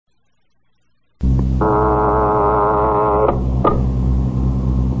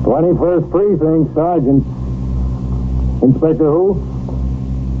21st Precinct, Sergeant. Inspector who?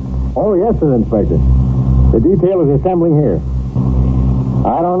 Oh, yes, sir, Inspector. The detail is assembling here.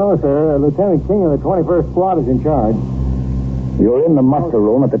 I don't know, sir. Lieutenant King of the 21st Squad is in charge. You're in the muster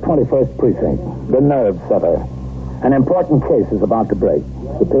room at the 21st Precinct. The nerve setter. An important case is about to break.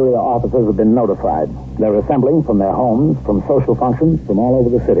 Superior officers have been notified. They're assembling from their homes, from social functions, from all over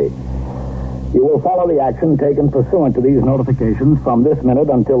the city. You will follow the action taken pursuant to these notifications from this minute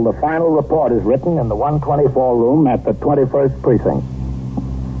until the final report is written in the 124 room at the 21st Precinct.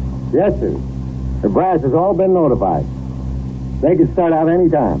 Yes, sir. The brass has all been notified. They can start out any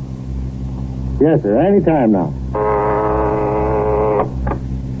time. Yes, sir, any time now.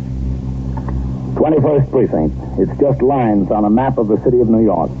 21st Precinct. It's just lines on a map of the city of New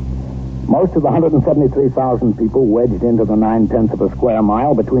York. Most of the 173,000 people wedged into the 9/10 of a square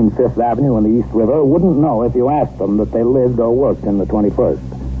mile between Fifth Avenue and the East River wouldn't know if you asked them that they lived or worked in the 21st.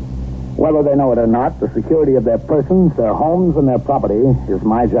 Whether they know it or not, the security of their persons, their homes, and their property is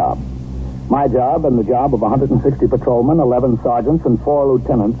my job. My job and the job of 160 patrolmen, 11 sergeants, and 4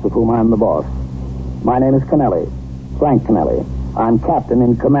 lieutenants, of whom I'm the boss. My name is Canelli, Frank Canelli. I'm captain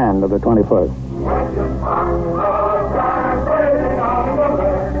in command of the 21st.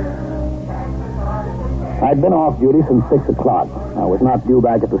 I'd been off duty since 6 o'clock. I was not due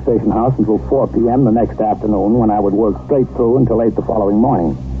back at the station house until 4 p.m. the next afternoon, when I would work straight through until 8 the following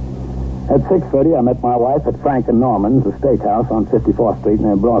morning. At 6:30, I met my wife at Frank and Norman's, a steakhouse on 54th Street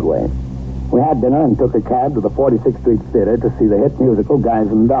near Broadway. We had dinner and took a cab to the 46th Street Theater to see the hit musical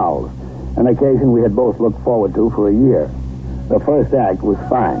Guys and Dolls, an occasion we had both looked forward to for a year. The first act was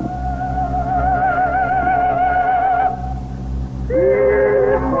fine.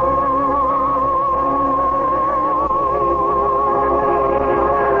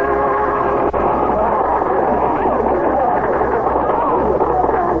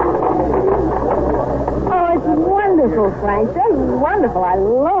 Frank, that's wonderful. I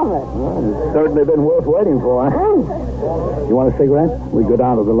love it. Well, it's certainly been worth waiting for. You want a cigarette? We go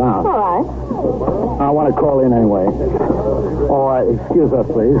down to the lounge. All right. I want to call in anyway. Oh, excuse us,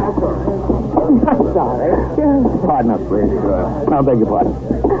 please. I'm sorry. Pardon us, please. I beg your pardon.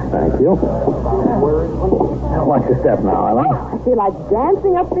 Thank you. Watch your step now, Ellen. I feel like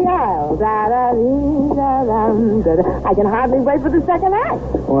dancing up the aisle. Da-da-dee-da-dum-da-da. I can hardly wait for the second act.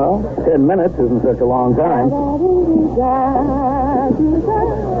 Well, 10 minutes isn't such a long time.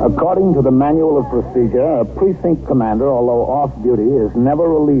 According to the Manual of Procedure, a precinct commander, although off duty, is never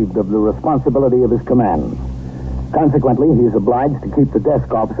relieved of the responsibility of his command. Consequently, he is obliged to keep the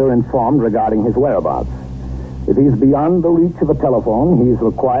desk officer informed regarding his whereabouts. If he's beyond the reach of a telephone, he's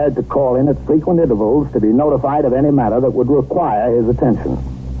required to call in at frequent intervals to be notified of any matter that would require his attention.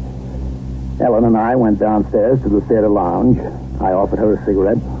 Ellen and I went downstairs to the theater lounge. I offered her a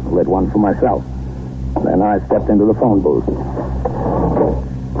cigarette, lit one for myself. Then I stepped into the phone booth.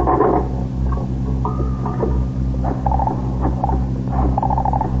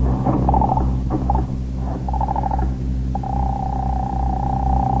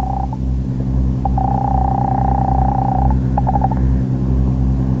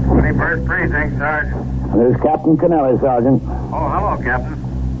 Precinct, Sergeant. There's Captain Canelli, Sergeant. Oh, hello, Captain.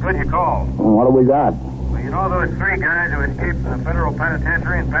 Good you called. What do we got? Well, you know those 3 guys who escaped from the federal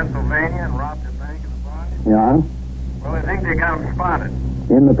penitentiary in Pennsylvania and robbed a bank in the Bronx? Yeah? Well, I think they got them spotted.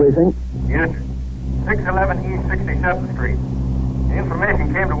 In the precinct? Yes, sir. 611 East 67th Street. The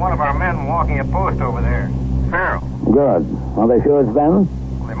information came to one of our men walking a post over there. Farrell. Good. Are they sure it's them?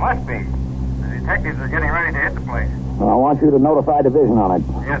 Well, they must be. The detectives are getting ready to hit the place. Well, I want you to notify division on it.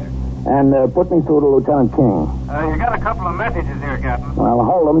 Yes, sir. And put me through to Lieutenant King. You got a couple of messages here, Captain. Well,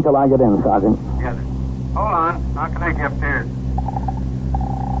 hold them till I get in, Sergeant. Yes, sir. Hold on. I'll connect you upstairs.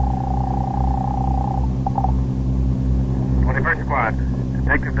 21st Squad.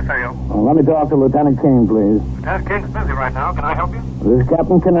 Detective DeFeo. Well, let me talk to Lieutenant King, please. Lieutenant King's busy right now. Can I help you? This is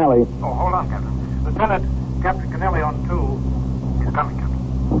Captain Canelli. Oh, hold on, Captain. Captain Canelli on 2. He's coming, Captain.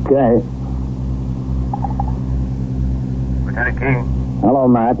 Okay. Lieutenant King. Hello,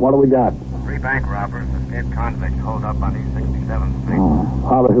 Matt. What do we got? 3 bank robbers and escaped convicts holed up on East 67th Street. Oh,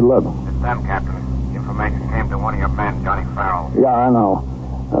 how does it look? It's them, Captain. The information came to one of your men, Johnny Farrell. Yeah, I know.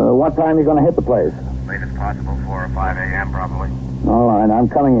 What time are you going to hit the place? Late as possible, 4 or 5 a.m. probably. All right, I'm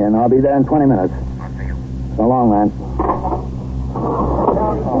coming in. I'll be there in 20 minutes. I'll see you. So long, man.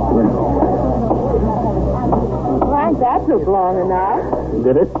 Frank, that took long enough.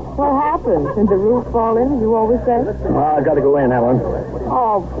 Did it? What happened? Did the roof fall in, as you always say? I got to go in, Helen.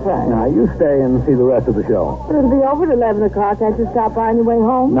 Oh, Frank. Now, you stay and see the rest of the show. It'll be over at 11 o'clock. Can't you stop by on your way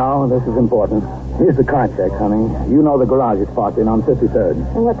home? No, this is important. Here's the car check, honey. You know the garage is parked in on 53rd.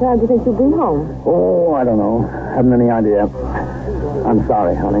 And what time do you think you'll be home? Oh, I don't know. Haven't any idea. I'm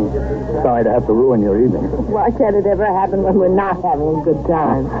sorry, honey. Sorry to have to ruin your evening. Why can't it ever happen when we're not having a good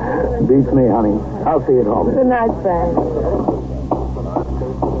time? Beats me, honey. I'll see you at home. Good night, Frank.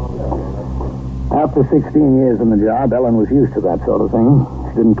 After 16 years in the job, Ellen was used to that sort of thing.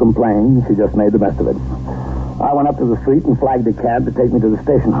 She didn't complain. She just made the best of it. I went up to the street and flagged a cab to take me to the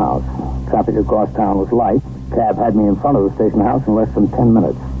station house. Traffic across town was light. Cab had me in front of the station house in less than 10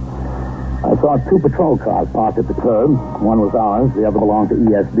 minutes. I saw 2 patrol cars parked at the curb. One was ours, the other belonged to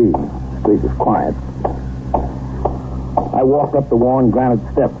ESD. The street was quiet. I walked up the worn granite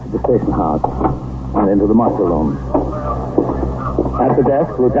steps of the station house and into the muster room. At the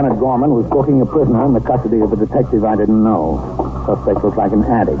desk, Lieutenant Gorman was booking a prisoner in the custody of a detective I didn't know. Suspect looked like an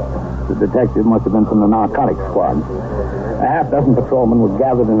addict. The detective must have been from the narcotics squad. A half-dozen patrolmen were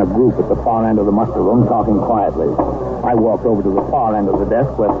gathered in a group at the far end of the muster room, talking quietly. I walked over to the far end of the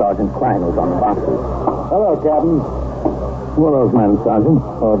desk where Sergeant Klein was on the boxes. Hello, Captain. Who are those men, Sergeant?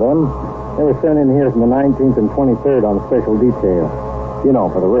 Oh, them? They were sent in here from the 19th and 23rd on special detail. You know,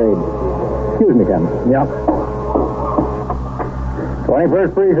 for the raid. Excuse me, Captain. Yep.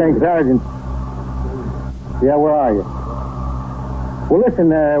 21st Precinct, Sergeant. Yeah, where are you? Well, listen,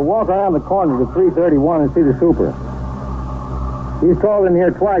 walk around the corner to 331 and see the super. He's called in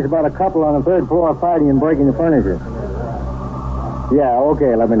here twice about a couple on the 3rd floor fighting and breaking the furniture. Yeah,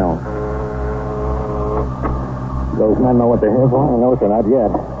 okay, let me know. Those men know what they're here for? No, sir, not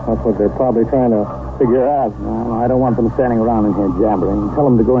yet. That's what they're probably trying to figure out. No, I don't want them standing around in here jabbering. Tell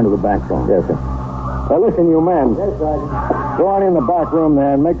them to go into the back room. Yes, sir. Listen, you men. Yes, Sergeant. Go on in the back room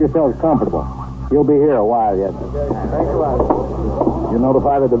there and make yourselves comfortable. You'll be here a while yet. Thanks a lot. You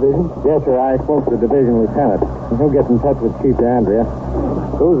notify the division? Yes, sir. I spoke to the division lieutenant. He'll get in touch with Chief Andrea.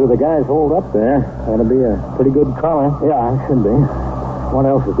 Those are the guys holed up there. That'll be a pretty good collar. Yeah, it should be. What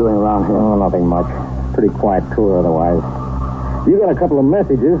else is doing around here? Oh, nothing much. Pretty quiet tour otherwise. You got a couple of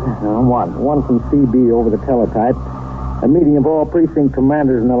messages. What? One from CB over the teletype. A meeting of all precinct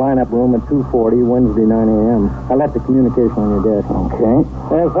commanders in the lineup room at 2:40, Wednesday, 9 a.m. I left the communication on your desk. Okay.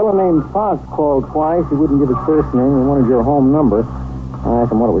 A fellow named Fox called twice. He wouldn't give his first name. He wanted your home number. I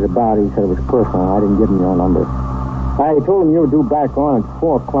asked him what it was about. He said it was personal. I didn't give him your number. I told him you were due back on at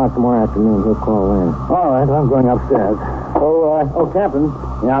 4 o'clock tomorrow afternoon. He'll call in. All right, I'm going upstairs. Captain.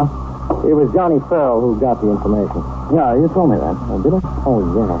 Yeah? It was Johnny Farrell who got the information. Yeah, you told me that. Did I? Oh,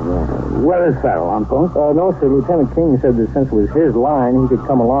 yeah. Where is Farrell, on post? No, sir. Lieutenant King said that since it was his line, he could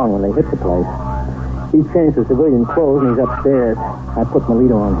come along when they hit the place. He changed to civilian clothes and he's upstairs. I put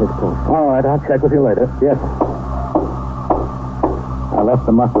Melito on his post. All right, I'll check with you later. Yes. I left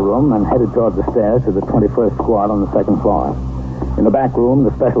the muster room and headed toward the stairs to the 21st squad on the 2nd floor. In the back room,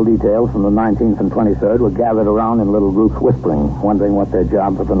 the special details from the 19th and 23rd were gathered around in little groups whispering, wondering what their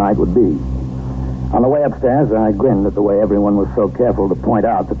job for the night would be. On the way upstairs, I grinned at the way everyone was so careful to point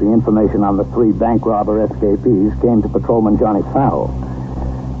out that the information on the 3 bank robber escapees came to Patrolman Johnny Farrell.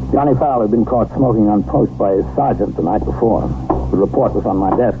 Johnny Farrell had been caught smoking on post by his sergeant the night before. The report was on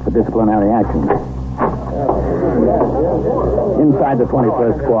my desk for disciplinary action. Inside the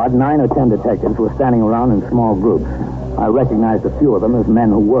 21st squad, 9 or 10 detectives were standing around in small groups. I recognized a few of them as men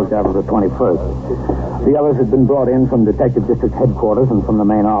who worked out of the 21st. The others had been brought in from Detective District Headquarters and from the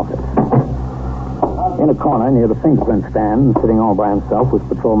main office. In a corner near the fingerprint stand, sitting all by himself, was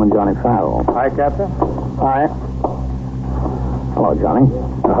Patrolman Johnny Farrell. Hi, Captain. Hi. Hello, Johnny.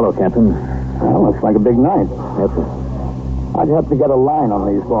 Hello, Captain. Well, looks like a big night. Yes, sir. How'd you have to get a line on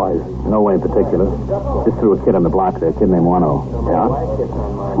these boys? No way in particular. Just threw a kid on the block there, a kid named Wano. Yeah?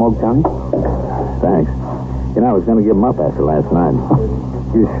 Smoke, Johnny? Thanks. You know, I was going to give him up after last night.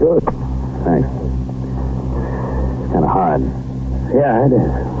 You should. Thanks. It's kind of hard. Yeah, it is.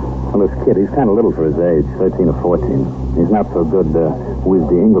 Well, this kid, he's kind of little for his age, 13 or 14. He's not so good with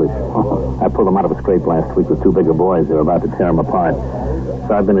the English. I pulled him out of a scrape last week with 2 bigger boys. They were about to tear him apart.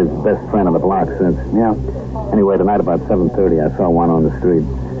 So I've been his best friend on the block since. Yeah. Anyway, tonight about 7:30, I saw one on the street.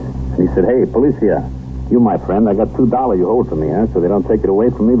 And he said, "Hey, Policia, you my friend. I got $2 you hold for me, huh? So they don't take it away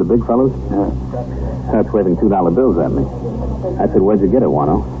from me, the big fellas?" Yeah. Starts waving $2 bills at me. I said, "Where'd you get it,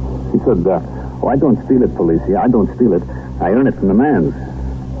 Wano?" He said, "Oh, I don't steal it, Policia. I don't steal it. I earn it from the mans."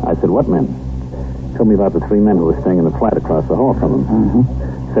 I said, "What men?" Told me about the 3 men who were staying in the flat across the hall from him.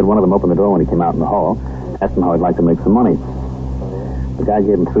 Mm-hmm. Said one of them opened the door when he came out in the hall, asked him how he'd like to make some money. The guy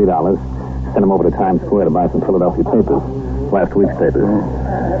gave him $3, sent him over to Times Square to buy some Philadelphia papers. last week's papers.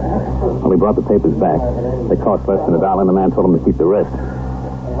 Well, he brought the papers back. They cost less than $1, and the man told him to keep the rest.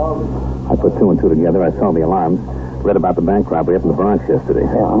 I put 2 and 2 together. I saw the alarms. Read about the bank robbery up in the Bronx yesterday.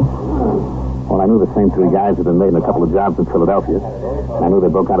 Yeah? Well, I knew the same 3 guys had been made in a couple of jobs in Philadelphia. And I knew they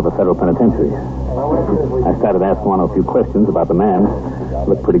broke out of a federal penitentiary. I started asking one a few questions about the man. It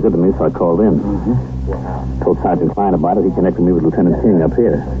looked pretty good to me, so I called in. Told Sergeant Klein about it. He connected me with Lieutenant King up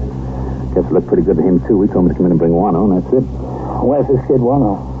here. Guess it looked pretty good to him, too. He told me to come in and bring Wano, and that's it. Where's this kid,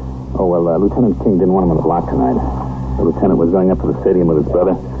 Wano? Oh, well, Lieutenant King didn't want him on the block tonight. The lieutenant was going up to the stadium with his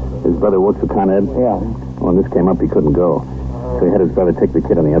brother. His brother works for Con Ed. Yeah. When this came up, he couldn't go. So he had his brother take the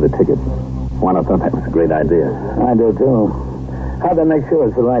kid on the other ticket. Wano thought that was a great idea. I do, too. How'd they make sure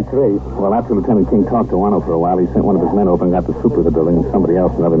it's the right 3? Well, after Lieutenant King talked to Wano for a while, he sent one of his men over and got the super of the building and somebody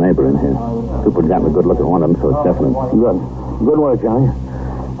else, another neighbor, in here. Super had gotten a good look at one of them, so it's definite. Good. Good work, Johnny.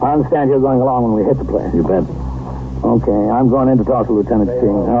 I understand you're going along when we hit the place. You bet. Okay, I'm going in to talk to Lieutenant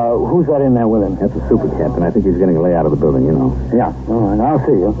King. Who's that in there with him? That's the super captain. I think he's getting a layout of the building, you know. Yeah. All right, I'll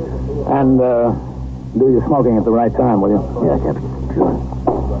see you. And, do your smoking at the right time, will you? Yeah, Captain. Sure.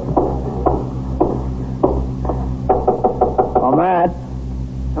 Oh, Matt.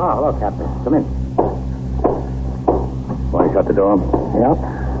 Oh, hello, Captain. Come in. Want to shut the door? Yeah.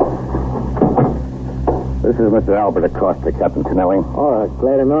 This is Mr. Albert Acosta, Captain Canelli. All right,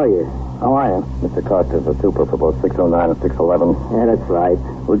 glad to know you. How are you? Mr. Acosta's the super for both 609 and 611. Yeah, that's right.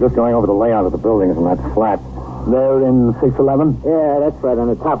 We're just going over the layout of the buildings in that flat. They're in 611? Yeah, that's right, on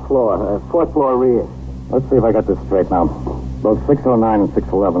the top floor. 4th floor rear. Let's see if I got this straight now. Both 609 and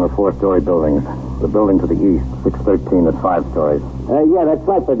 611 are 4-story buildings. The building to the east, 613, is 5 stories. Yeah, that's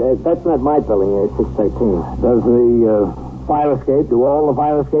right, but that's not my building. It's 613. Does the fire escape, do all the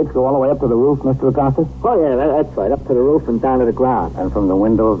fire escapes go all the way up to the roof, Mr. Acosta? Oh, yeah, that's right, up to the roof and down to the ground. And from the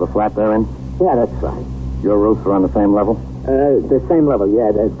window of the flat they're in? Yeah, that's right. Your roofs are on the same level? The same level,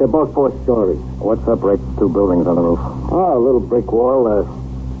 yeah. They're both 4 stories. What separates the 2 buildings on the roof? Oh, a little brick wall,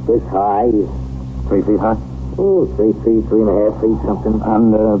 this high. 3 feet high? Oh, 3 feet, 3.5 feet, something.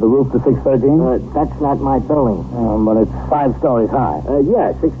 And the roof to 613? That's not my building. But it's 5 stories high.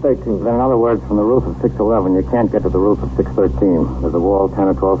 Yeah, 613. Then in other words, from the roof of 611, you can't get to the roof of 613. There's a wall 10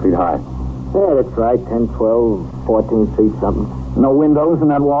 or 12 feet high. Yeah, that's right. 10, 12, 14 feet, something. No windows in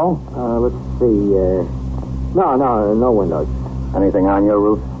that wall? Let's see. No windows. Anything on your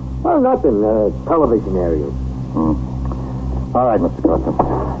roof? Well, nothing. Television area. All right, Mr. Costa.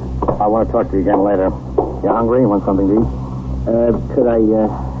 I want to talk to you again later. You hungry? You want something to eat? Could I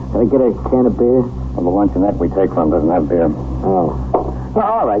get a can of beer? Well, the luncheonette we take from doesn't have beer. Oh.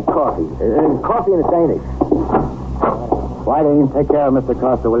 All right, coffee. Coffee and a Danish. Whitey, take care of Mr.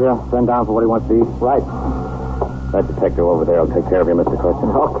 Costa, will you? Send down for what he wants to eat. Right. That detective over there will take care of you, Mr. Costa.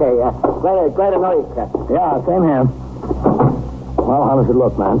 Okay, glad to know you, Captain. Yeah, same here. Well, how does it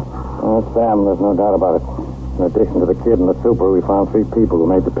look, man? Sam, there's no doubt about it. In addition to the kid and the super, we found 3 people who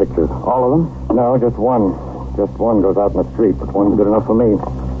made the pictures. All of them? No, just one. Just one goes out in the street, but one's good enough for me.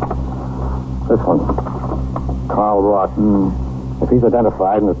 This one. Carl Ross. If he's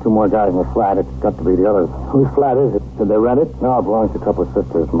identified and there's 2 more guys in the flat, it's got to be the others. Whose flat is it? Did they rent it? No, it belongs to a couple of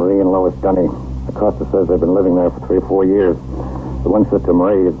sisters, Marie and Lois Dunny. Acosta says they've been living there for 3 or 4 years. The one sister,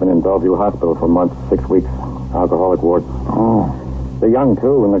 Marie, has been in Bellevue Hospital for months, 6 weeks. Alcoholic ward. Oh. They're young,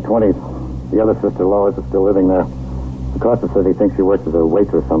 too, in their 20s. The other sister, Lois, is still living there. Acosta says he thinks she works as a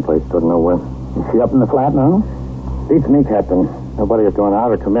waitress someplace, doesn't know where. Is she up in the flat now? Beats me, Captain. Nobody has gone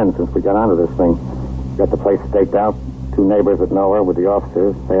out or come in since we got onto this thing. Got the place staked out. 2 neighbors that know her with the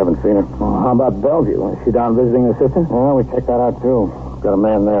officers. They haven't seen her. Well, how about Bellevue? Is she down visiting her sister? Well, we checked that out, too. Got a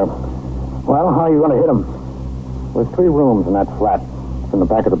man there. Well, how are you going to hit him? There's 3 rooms in that flat. It's in the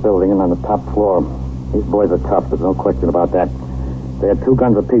back of the building and on the top floor. These boys are tough. There's no question about that. They had 2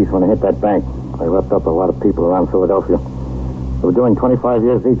 guns apiece when they hit that bank. They roughed up a lot of people around Philadelphia. They were doing 25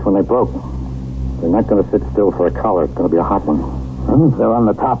 years each when they broke. They're not going to sit still for a collar. It's going to be a hot one. Well, if they're on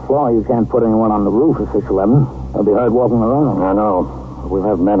the top floor, you can't put anyone on the roof of 611. They'll be heard walking around. I know. We'll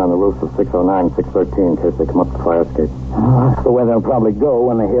have men on the roofs of 609 and 613 in case they come up the fire escape. That's the way they'll probably go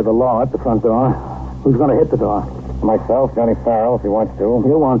when they hear the law at the front door. Who's going to hit the door? Myself, Johnny Farrell, if he wants to.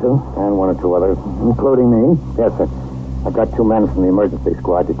 He'll want to. And 1 or 2 others. Including me? Yes, sir. I've got 2 men from the emergency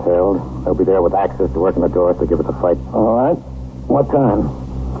squad detailed. They'll be there with access to work in the door if they give it a fight. All right. What time?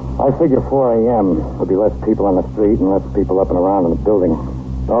 I figure 4 a.m. There'll be less people on the street and less people up and around in the building.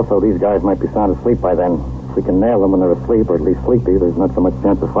 Also, these guys might be sound asleep by then. If we can nail them when they're asleep, or at least sleepy, there's not so much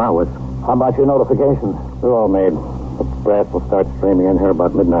chance of fireworks. How about your notifications? They're all made. The brass will start streaming in here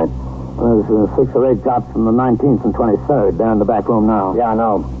about midnight. There's 6 or 8 drops from the 19th and 23rd. They're in the back room now. Yeah, I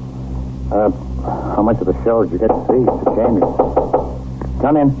know. How much of the show did you get to see? Mr. Jamie?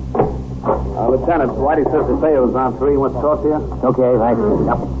 Come in. Lieutenant, Whitey says the Theo's on 3. He wants to talk to you. Okay, thanks.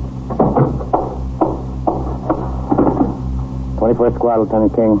 Yep. 21st Squad,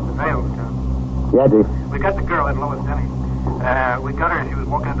 Lieutenant King. Hey, Lieutenant. Yeah, Chief. We got the girl at Lois Denny. We got her as she was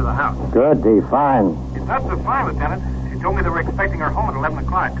walking into the house. Good, Chief. Fine. It's not so fine, Lieutenant. She told me they were expecting her home at 11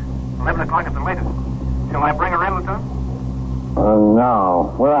 o'clock. 11 o'clock at the latest. Shall I bring her in, Lieutenant?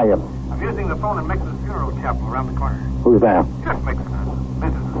 No. Where are you? I'm using the phone in Mix's funeral chapel around the corner. Who's there? Just Mix.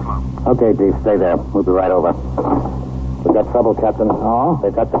 Mrs. Slum. Okay, Chief. Stay there. We'll be right over. We've got trouble, Captain. Oh?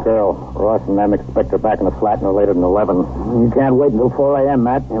 They've got the girl. Ross and them expect her back in the flat no later than 11. You can't wait until 4 a.m.,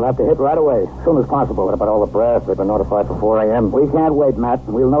 Matt. You'll have to hit right away, as soon as possible. What about all the brass? They've been notified for 4 a.m. We can't wait, Matt.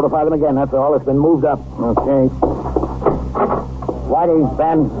 We'll notify them again. That's all. It's been moved up. Okay. Whitey,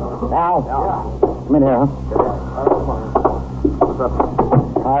 Ben, Al. Come in here, huh?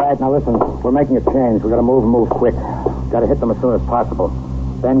 All right, now listen. We're making a change. We've got to move quick. Got to hit them as soon as possible.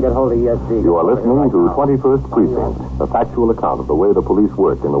 Ben, get hold of ESG. You are listening to 21st Precinct, a factual account of the way the police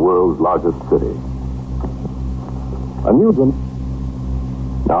work in the world's largest city. A new...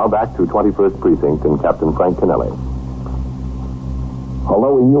 Now back to 21st Precinct and Captain Frank Canelli.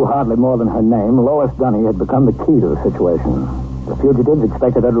 Although we knew hardly more than her name, Lois Dunny had become the key to the situation. The fugitives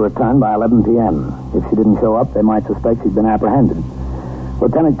expected her to return by 11 p.m. If she didn't show up, they might suspect she'd been apprehended.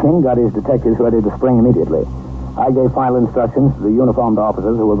 Lieutenant King got his detectives ready to spring immediately. I gave final instructions to the uniformed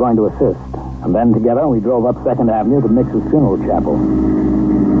officers who were going to assist. And then together we drove up 2nd Avenue to Mix's funeral chapel.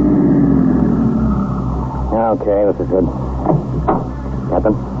 Okay, this is good.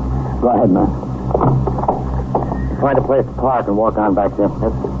 Captain? Go ahead, man. Find a place to park and walk on back there.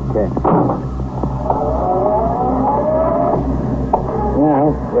 Yes? Okay.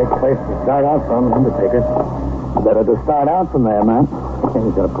 Yeah, great place to start out from, Undertaker. Better to start out from there, man.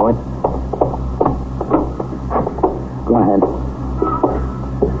 He's got a point. Go ahead.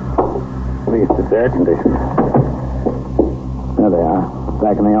 At least it's air conditioned. There they are,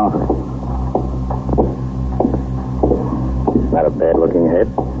 back in the office. Not a bad-looking head.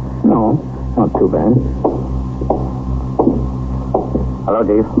 No, not too bad. Hello,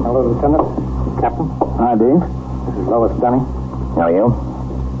 Dave. Hello, Lieutenant. Captain. Hi, Dave. This is Lois Dunny. How are you?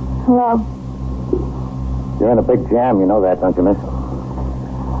 Hello. You're in a big jam, you know that, don't you, miss?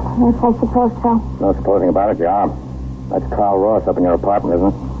 Yes, I suppose so. No supposing about it, you are. That's Carl Ross up in your apartment,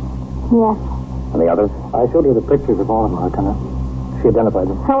 isn't it? Yes. And the others? I showed you the pictures of all of them, Lieutenant. She identified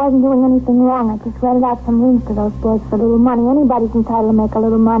them. I wasn't doing anything wrong. I just rented out some rooms to those boys for a little money. Anybody's entitled to make a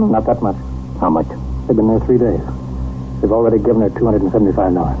little money. Not that much. How much? They've been there 3 days. They've already given her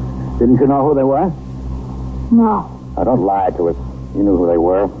 $275. Didn't you know who they were? No. Now, don't lie to us. You knew who they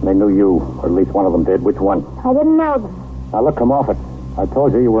were. They knew you, or at least one of them did. Which one? I didn't know them. Now, look, come off it. I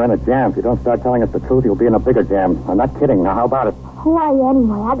told you were in a jam. If you don't start telling us the truth, you'll be in a bigger jam. I'm not kidding. Now, how about it? Who are you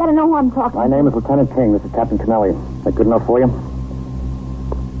anyway? I gotta know who I'm talking My to. name is Lieutenant King. This is Captain Canelli. That good enough for you?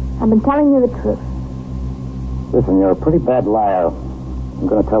 I've been telling you the truth. Listen, you're a pretty bad liar. I'm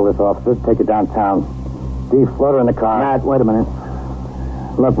going to tell this officer to take you downtown. Steve, float her in the car. Matt, wait a minute.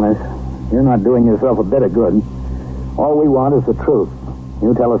 Look, miss, you're not doing yourself a bit of good. All we want is the truth.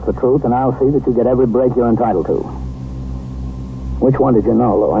 You tell us the truth, and I'll see that you get every break you're entitled to. Which one did you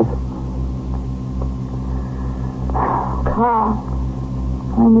know, Lois? Carl.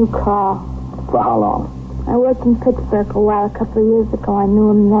 I knew Carl. For how long? I worked in Pittsburgh a while, a couple of years ago. I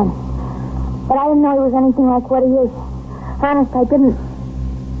knew him then. But I didn't know he was anything like what he is. Honest, I didn't.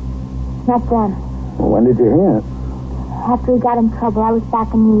 Not then. Well, when did you hear it? After he got in trouble, I was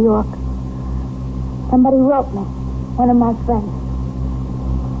back in New York. Somebody wrote me. One of my friends.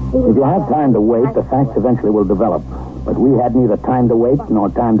 If you have time to wait, the facts eventually will develop. But we had neither time to wait nor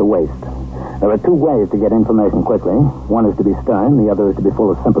time to waste. There are 2 ways to get information quickly. One is to be stern, the other is to be full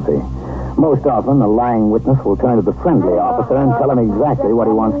of sympathy. Most often, the lying witness will turn to the friendly officer and tell him exactly what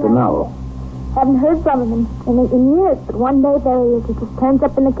he wants to know. Haven't heard from him in years, but one day there he is. He just turns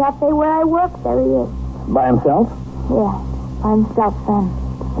up in the cafe where I work. There he is. By himself? Yeah, by himself then.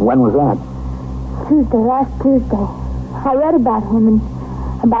 When was that? Last Tuesday. I read about him and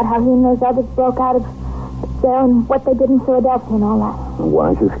about how he and those others broke out of jail and what they did in Philadelphia and all that.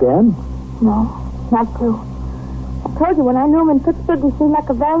 Weren't you scared? No, not too. I told you, when I knew him in Pittsburgh, he seemed like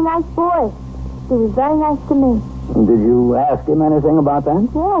a very nice boy. He was very nice to me. Did you ask him anything about that?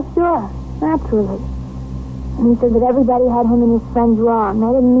 Yeah, sure. Naturally. And he said that everybody had him and his friends wrong.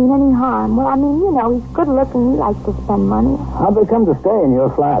 They didn't mean any harm. Well, I mean, you know, he's good looking. He likes to spend money. How'd they come to stay in your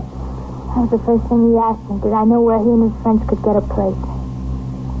flat? That was the first thing he asked me. Did I know where he and his friends could get a place?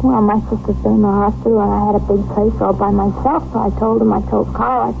 Well, my sister's been in the hospital, and I had a big place all by myself. So I told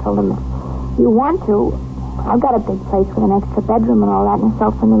Carl, I told him if you want to, I've got a big place with an extra bedroom and all that, and a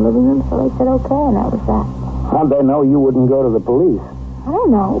sofa in the living room, so they said okay, and that was that. How'd they know you wouldn't go to the police? I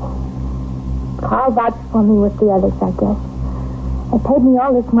don't know. Carl vouched for me with the others, I guess. They paid me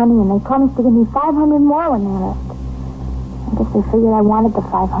all this money, and they promised to give me $500 more when they left. I guess they figured I wanted the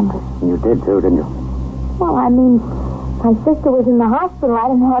 $500. You did, too, didn't you? Well, I mean, my sister was in the hospital. I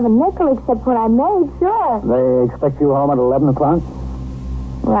didn't have a nickel except what I made, sure. They expect you home at 11 o'clock?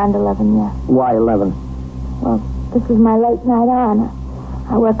 Around 11, yeah. Why 11? Well, this is my late night on.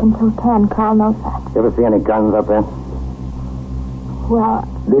 I work until 10. Carl knows that. You ever see any guns up there? Well,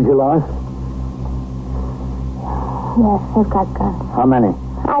 Did you, Lois? yes, they've got guns. How many?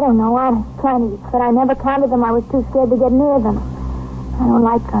 I don't know, honest, plenty. But I never counted them. I was too scared to get near them. I don't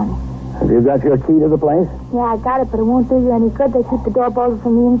like guns. Have you got your key to the place? Yeah, I got it, but it won't do you any good. They keep the door bolted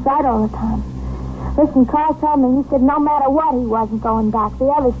from the inside all the time. Listen, Carl told me, he said no matter what, he wasn't going back. The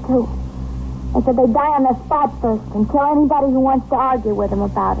others, too. They said they'd die on the spot first and kill anybody who wants to argue with them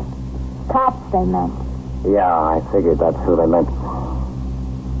about it. Cops, they meant. Yeah, I figured that's who they meant.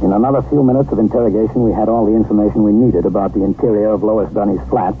 In another few minutes of interrogation, we had all the information we needed about the interior of Lois Dunny's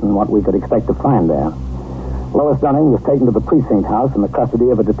flat and what we could expect to find there. Lois Dunning was taken to the precinct house in the custody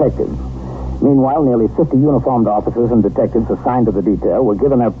of a detective. Meanwhile, nearly 50 uniformed officers and detectives assigned to the detail were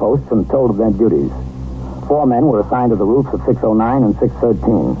given their posts and told of their duties. 4 men were assigned to the roofs of 609 and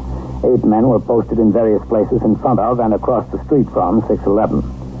 613. 8 men were posted in various places in front of and across the street from 611.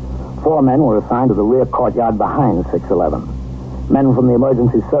 4 men were assigned to the rear courtyard behind 611. Men from the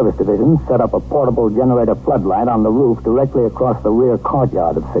Emergency Service Division set up a portable generator floodlight on the roof directly across the rear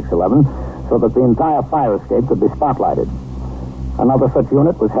courtyard of 611 so that the entire fire escape could be spotlighted. Another such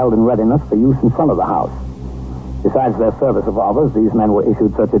unit was held in readiness for use in front of the house. Besides their service revolvers, these men were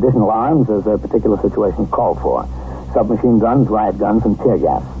issued such additional arms as their particular situation called for. Submachine guns, riot guns, and tear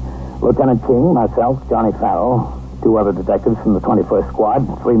gas. Lieutenant King, myself, Johnny Farrell, 2 other detectives from the 21st Squad,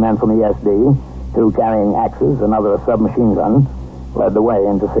 3 men from ESD, 2 carrying axes, another a submachine gun, led the way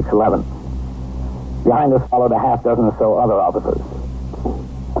into 611. Behind us followed a half dozen or so other officers.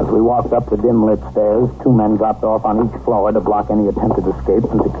 As we walked up the dim-lit stairs, 2 men dropped off on each floor to block any attempted escape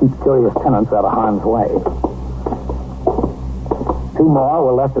and to keep curious tenants out of harm's way. 2 more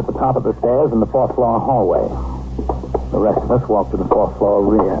were left at the top of the stairs in the 4th floor hallway. The rest of us walked to the 4th floor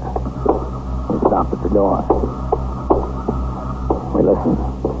rear. We stopped at the door. We listened.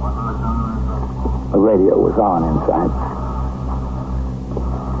 The radio was on inside.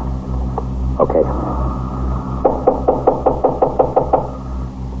 Okay.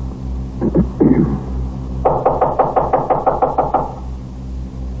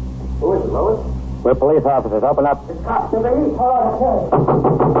 Who is it, Lois? We're police officers. Open up. It's cops to the east. All right, okay.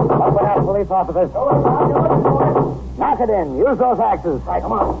 Open up, police officers. Knock it in. Use those axes. Right,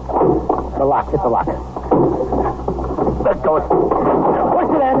 come on. The lock. Hit the lock. Let go. Push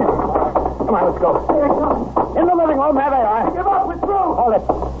it in. Come on, let's go. Here it comes. In the living room. There they are. Give up. We're through. Hold it.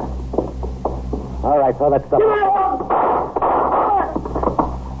 All right, so that's the... Give it up.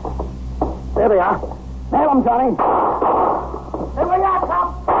 There they are. Nail them, Johnny. Here we are, cop.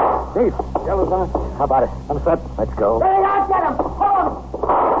 Chief. Yeah, Lieutenant. How about it? I'm set. Let's go. There you are. Get him. Hold him.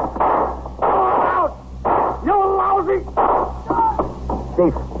 Out. You lousy.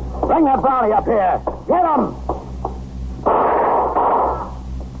 Chief, bring that brownie up here. Get him.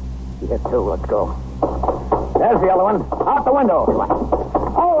 You hit 2. Let's go. There's the other one. Out the window.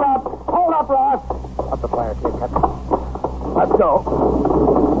 Hold up. Hold up, Ross. Up the fire escape, Captain. Let's go.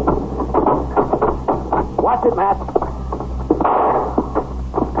 Watch it, Matt.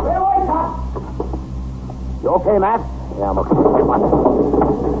 Clear away, cop. You okay, Matt? Yeah, I'm okay. Come on.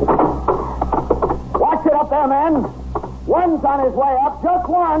 Watch it up there, men. One's on his way up. Just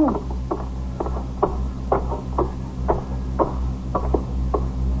one.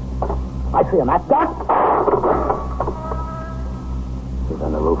 I see him, Matt. Duck. He's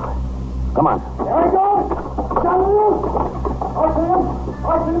on the roof. Come on. There he goes. He's on the roof. I see him.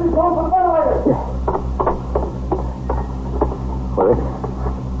 He's going for the ventilator. Yeah. Well, it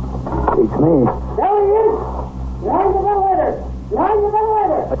beats me. There he is. Behind the ventilator. Behind the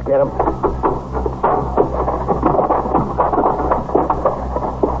ventilator. Let's get him.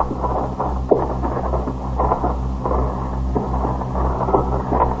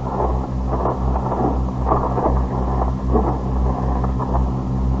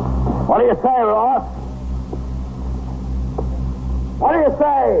 What do you say, Ross? What do you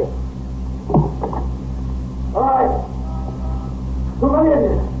say? All right. Too many of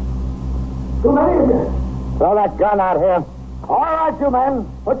you. Too many of you. Throw that gun out here. All right, you men.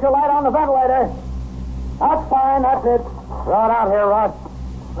 Put your light on the ventilator. That's fine. That's it. Throw it out here, Ross.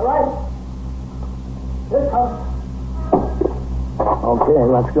 All right. Here it comes. Okay,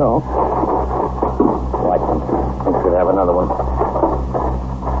 let's go. Watch him. We should have another one.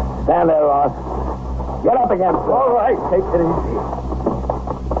 Stand there, Ross. Get up again, sir. All right, take it easy.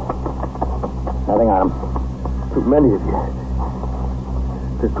 Nothing on him. Too many of you.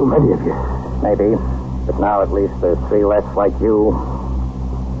 There's too many of you. Maybe. But now at least there's three less like you.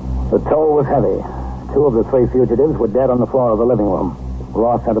 The toll was heavy. Two of the three fugitives were dead on the floor of the living room.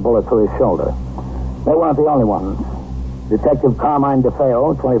 Ross had a bullet through his shoulder. They weren't the only ones. Detective Carmine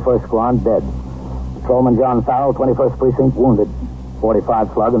DeFeo, 21st Squad, dead. Patrolman John Farrell, 21st Precinct, wounded.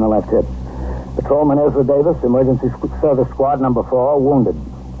 45 slug in the left hip. Patrolman Ezra Davis, Emergency Service Squad number 4, wounded.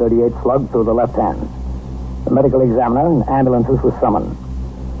 38 slug through the left hand. The medical examiner and ambulances were summoned.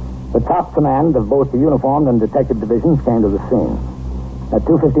 The top command of both the uniformed and detective divisions came to the scene. At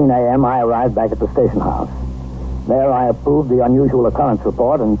 2:15 a.m., I arrived back at the station house. There, I approved the unusual occurrence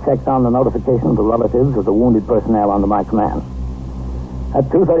report and checked on the notification to relatives of the wounded personnel under my command. At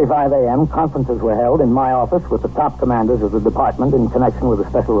 2:35 a.m., conferences were held in my office with the top commanders of the department in connection with a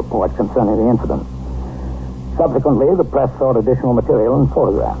special report concerning the incident. Subsequently, the press sought additional material and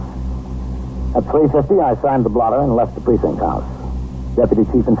photographs. At 3:50, I signed the blotter and left the precinct house. Deputy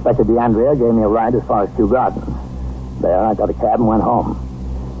Chief Inspector DeAndrea gave me a ride as far as Kew Gardens. There, I got a cab and went home.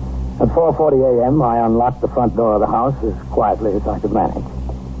 At 4:40 a.m., I unlocked the front door of the house as quietly as I could manage.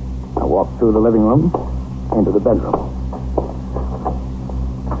 I walked through the living room into the bedroom.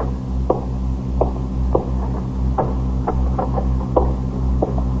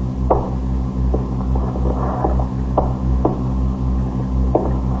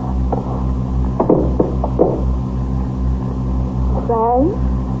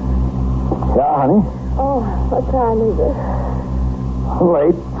 Yeah, honey? Oh, what time is it?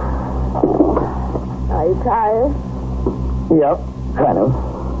 Late. Are you tired? Yep, kind of.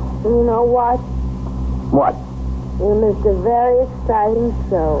 You know what? What? You missed a very exciting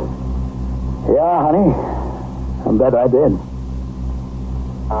show. Yeah, honey. I bet I did.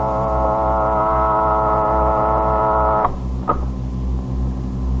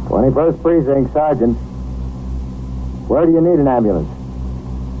 21st Precinct, Sergeant. Where do you need an ambulance?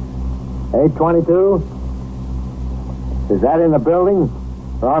 822? Is that in the building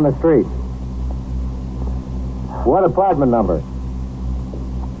or on the street? What apartment number?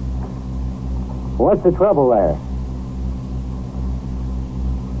 What's the trouble there?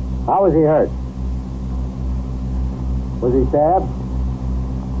 How was he hurt? Was he stabbed?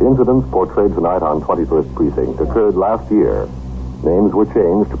 The incidents portrayed tonight on 21st Precinct occurred last year. Names were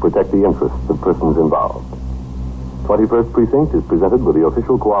changed to protect the interests of persons involved. 21st Precinct is presented with the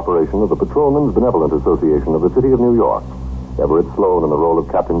official cooperation of the Patrolmen's Benevolent Association of the City of New York. Everett Sloan in the role of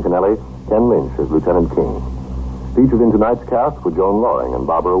Captain Canelli, Ken Lynch as Lieutenant King. Featured in tonight's cast were Joan Loring and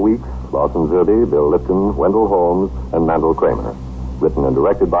Barbara Weeks, Lawson Zerby, Bill Lipton, Wendell Holmes, and Mandel Kramer. Written and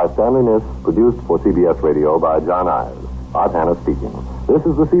directed by Stanley Niss, produced for CBS Radio by John Ives. Art Hanna speaking. This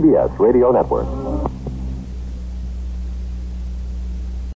is the CBS Radio Network.